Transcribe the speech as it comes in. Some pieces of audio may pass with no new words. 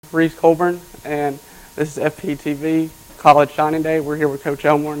Reese Colburn, and this is FPTV College Signing Day. We're here with Coach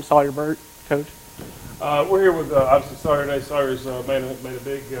Elmore and Sawyer Burt. Coach. We're here with obviously Sawyer today. Sawyer's made a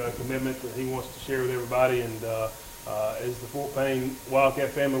big commitment that he wants to share with everybody, and as the Fort Payne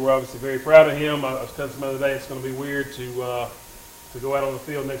Wildcat family, we're obviously very proud of him. I was telling somebody today it's going to be weird to go out on the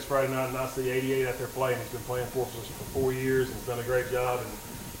field next Friday night and not see 88 out there playing. He's been playing for us for 4 years and he's done a great job, and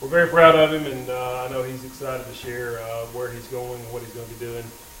we're very proud of him, and I know he's excited to share where he's going and what he's going to be doing.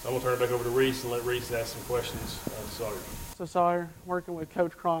 So I'm going to turn it back over to Reese and let Reese ask some questions to Sawyer. So Sawyer, working with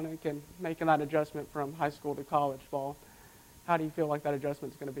Coach Cronick and making that adjustment from high school to college ball, how do you feel like that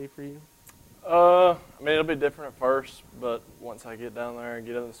adjustment is going to be for you? I mean, it'll be different at first, but once I get down there and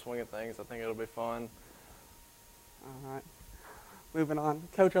get in the swing of things, I think it'll be fun. All right. Moving on,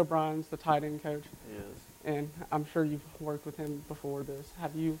 Coach O'Brien's the tight end coach. He is. And I'm sure you've worked with him before this.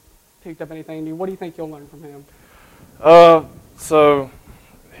 Have you picked up anything new? What do you think you'll learn from him?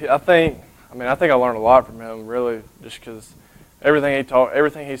 I think I learned a lot from him, really, just because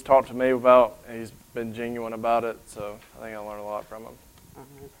everything he's talked to me about, he's been genuine about it. So I think I learned a lot from him. All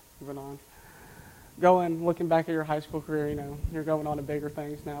right, moving on. Looking back at your high school career, you're going on to bigger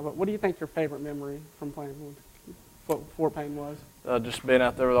things now. But what do you think your favorite memory from playing with Fort Payne was? Just being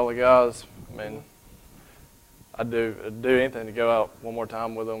out there with all the guys. I mean, I'd do anything to go out one more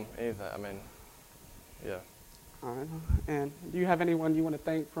time with them. Anything. I mean, yeah. All right. And do you have anyone you want to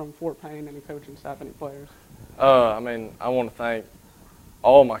thank from Fort Payne, any coaching staff, any players? I mean, I want to thank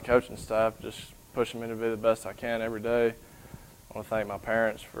all my coaching staff, just pushing me to be the best I can every day. I want to thank my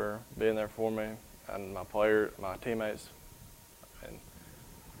parents for being there for me, and my teammates.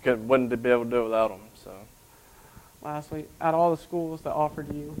 And wouldn't be able to do it without them. So. Lastly, out of all the schools that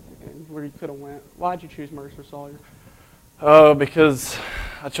offered you and where you could have went, why did you choose Mercer, Sawyer? Because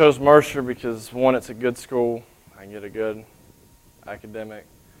I chose Mercer because, one, it's a good school. I can get a good academic.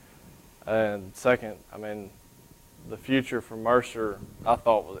 And second, I mean, the future for Mercer I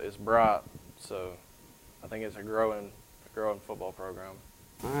thought is bright. So I think it's a growing football program.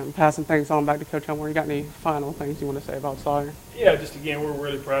 All right, I'm passing things on back to Coach Elmore. You got any final things you want to say about Sawyer? Yeah, just again, we're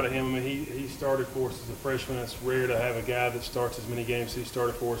really proud of him. I mean, he started for us as a freshman. It's rare to have a guy that starts as many games as he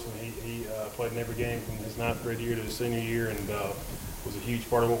started for us, and he played in every game from his 9th grade year to his senior year, and was a huge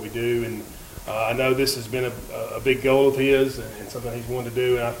part of what we do. And I know this has been a big goal of his and something he's wanted to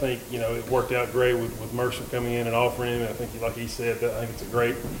do, and I think it worked out great with Mercer coming in and offering him. And I think, like he said, I think it's a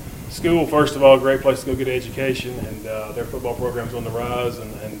great school. First of all, a great place to go get an education, and their football program's on the rise.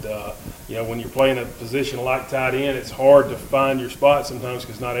 And when you're playing a position like tight end, it's hard to find your spot sometimes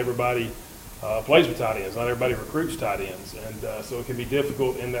because not everybody plays with tight ends. Not everybody recruits tight ends, and so it can be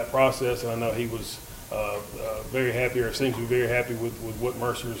difficult in that process. And I know he was very happy, or seems to be very happy with what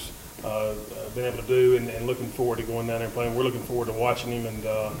Mercer's been able to do, and looking forward to going down there and playing. We're looking forward to watching him,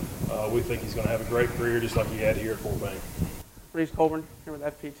 and we think he's going to have a great career just like he had here at Fort Payne. Reese Colburn here with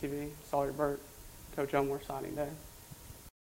FPTV, Sawyer Burt, Coach Elmore signing day.